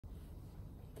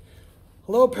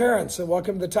Hello parents, and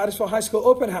welcome to the Titusville High School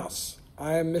Open House.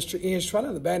 I am Mr. Ian Schwenna,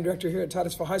 I'm the band director here at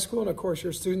Titusville High School, and of course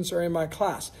your students are in my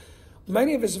class.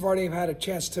 Many of us have already had a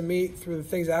chance to meet through the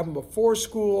things that happened before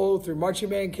school, through marching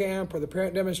band camp or the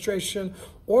parent demonstration,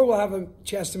 or we'll have a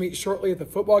chance to meet shortly at the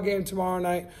football game tomorrow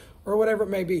night, or whatever it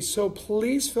may be. So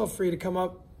please feel free to come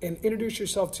up and introduce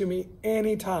yourself to me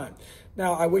anytime.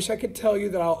 Now, I wish I could tell you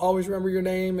that I'll always remember your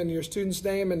name and your student's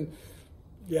name, and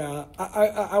yeah,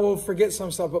 I will forget some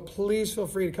stuff, but please feel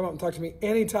free to come up and talk to me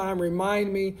anytime.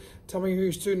 Remind me, tell me who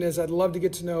your student is. I'd love to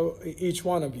get to know each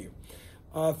one of you.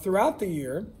 Throughout the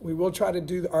year, we will try to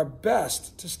do our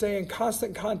best to stay in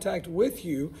constant contact with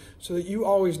you so that you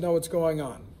always know what's going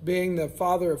on. Being the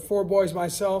father of 4 boys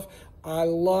myself, I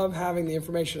love having the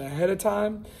information ahead of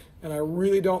time, and I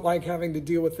really don't like having to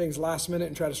deal with things last minute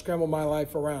and try to scramble my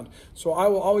life around. So I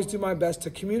will always do my best to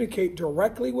communicate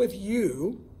directly with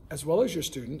you, as well as your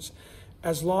students,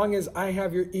 as long as I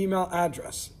have your email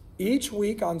address. Each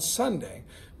week on Sunday,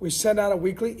 we send out a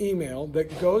weekly email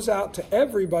that goes out to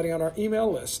everybody on our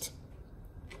email list.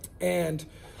 And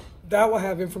that will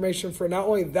have information for not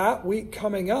only that week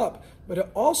coming up, but it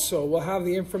also will have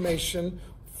the information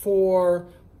for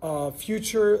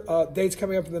future dates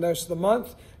coming up in the rest of the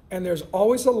month. And there's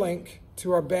always a link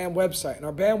to our band website. And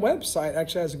our band website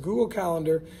actually has a Google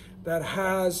Calendar that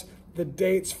has the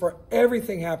dates for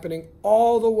everything happening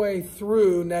all the way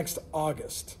through next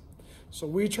August. So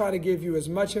we try to give you as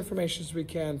much information as we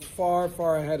can far,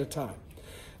 far ahead of time.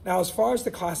 Now, as far as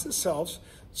the class itself,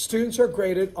 students are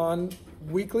graded on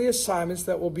weekly assignments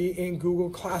that will be in Google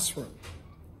Classroom.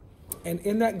 And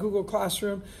in that Google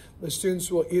Classroom, the students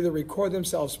will either record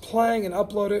themselves playing and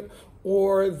upload it,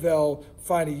 or they'll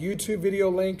find a YouTube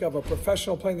video link of a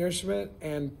professional playing their instrument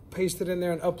and paste it in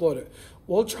there and upload it.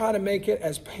 We'll try to make it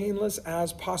as painless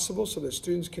as possible so that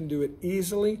students can do it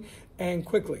easily and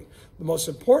quickly. The most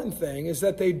important thing is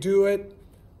that they do it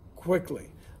quickly,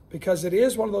 because it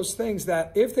is one of those things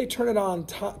that if they turn it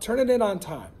in on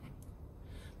time,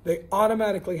 they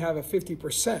automatically have a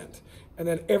 50%. And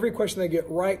then every question they get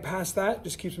right past that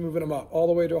just keeps moving them up all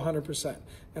the way to 100%.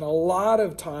 And a lot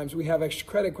of times we have extra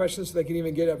credit questions so they can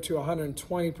even get up to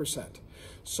 120%.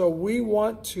 So we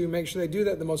want to make sure they do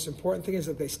that. The most important thing is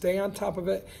that they stay on top of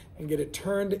it and get it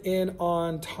turned in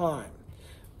on time.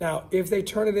 Now, if they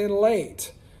turn it in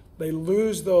late, they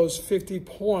lose those 50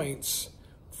 points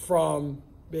from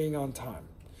being on time.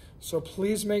 So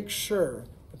please make sure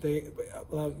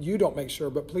that you don't make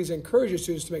sure, but please encourage your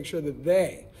students to make sure that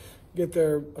they get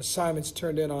their assignments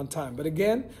turned in on time. But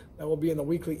again, that will be in the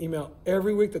weekly email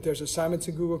every week that there's assignments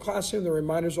in Google Classroom. The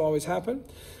reminders will always happen.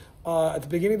 At the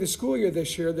beginning of the school year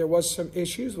this year, there was some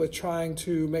issues with trying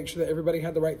to make sure that everybody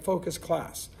had the right focus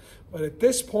class. But at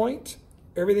this point,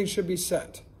 everything should be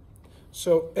set.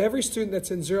 So every student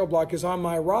that's in 0 block is on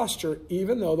my roster,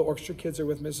 even though the orchestra kids are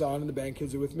with Ms. Zahn and the band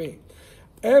kids are with me.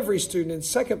 Every student in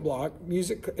 2nd block,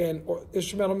 music and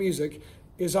instrumental music,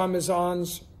 is on Ms.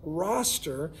 Zahn's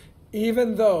roster,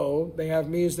 even though they have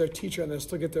me as their teacher and they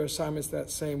still get their assignments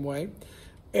that same way.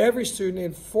 Every student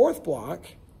in 4th block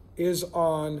is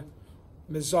on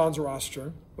Ms. Zahn's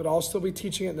roster, but I'll still be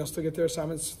teaching it and they'll still get their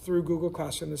assignments through Google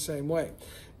Classroom the same way.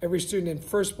 Every student in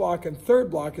 1st block and 3rd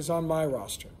block is on my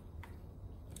roster.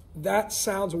 That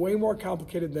sounds way more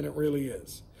complicated than it really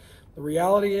is. The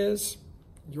reality is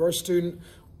your student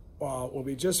will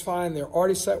be just fine. They're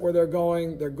already set where they're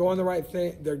going. They're going the right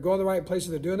thing. They're going the right places.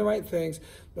 They're doing the right things.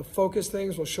 The focus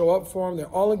things will show up for them. They're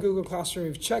all in Google Classroom.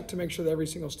 We've checked to make sure that every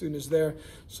single student is there.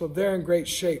 So they're in great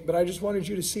shape. But I just wanted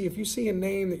you to see, if you see a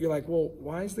name that you're like, well,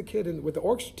 why is the kid with the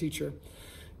orchestra teacher?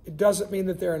 It doesn't mean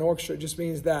that they're an orchestra. It just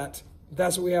means that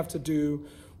that's what we have to do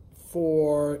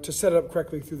to set it up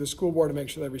correctly through the school board to make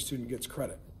sure that every student gets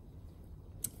credit.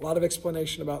 A lot of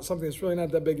explanation about something that's really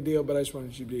not that big a deal, but I just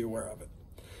wanted you to be aware of it.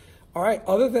 All right,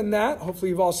 other than that,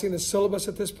 hopefully you've all seen the syllabus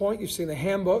at this point. You've seen the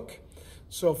handbook.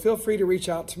 So feel free to reach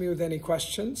out to me with any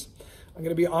questions. I'm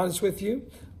going to be honest with you.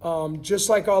 Just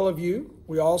like all of you,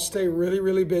 we all stay really,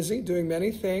 really busy doing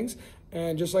many things.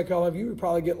 And just like all of you, we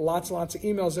probably get lots and lots of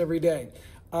emails every day.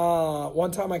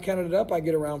 One time I counted it up, I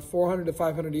get around 400 to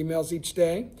 500 emails each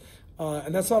day.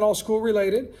 And that's not all school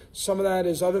related. Some of that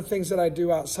is other things that I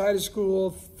do outside of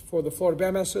school for the Florida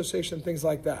Bandmaster Association, things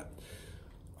like that.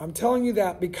 I'm telling you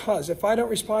that because if I don't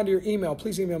respond to your email,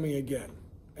 please email me again.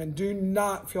 And do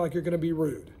not feel like you're going to be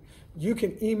rude. You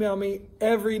can email me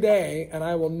every day and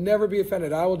I will never be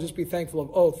offended. I will just be thankful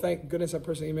of, oh, thank goodness that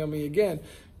person emailed me again,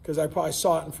 because I probably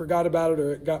saw it and forgot about it,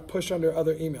 or it got pushed under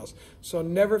other emails. So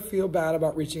never feel bad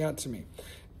about reaching out to me.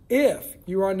 If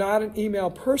you are not an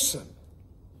email person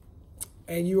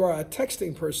and you are a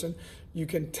texting person, you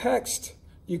can text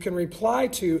you can reply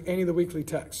to any of the weekly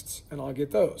texts, and I'll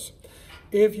get those.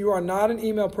 If you are not an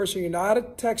email person, you're not a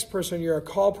text person, you're a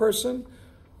call person,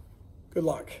 good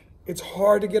luck. It's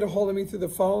hard to get a hold of me through the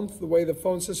phone, the way the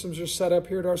phone systems are set up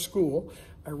here at our school.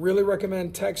 I really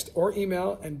recommend text or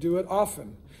email and do it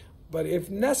often. But if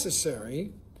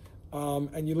necessary,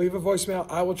 and you leave a voicemail,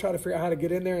 I will try to figure out how to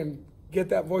get in there and get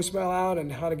that voicemail out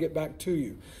and how to get back to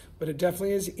you. But it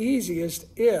definitely is easiest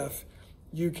if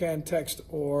you can text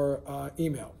or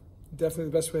email. Definitely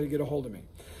the best way to get a hold of me.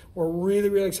 We're really,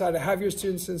 really excited to have your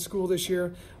students in school this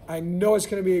year. I know it's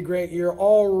going to be a great year.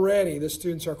 Already the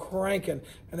students are cranking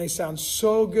and they sound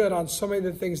so good on so many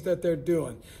of the things that they're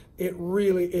doing. It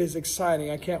really is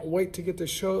exciting. I can't wait to get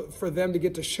to for them to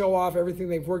get to show off everything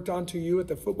they've worked on to you at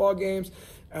the football games,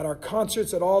 at our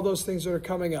concerts, at all those things that are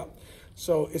coming up.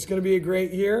 So it's going to be a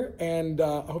great year, and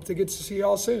I hope to get to see you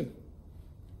all soon.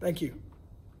 Thank you.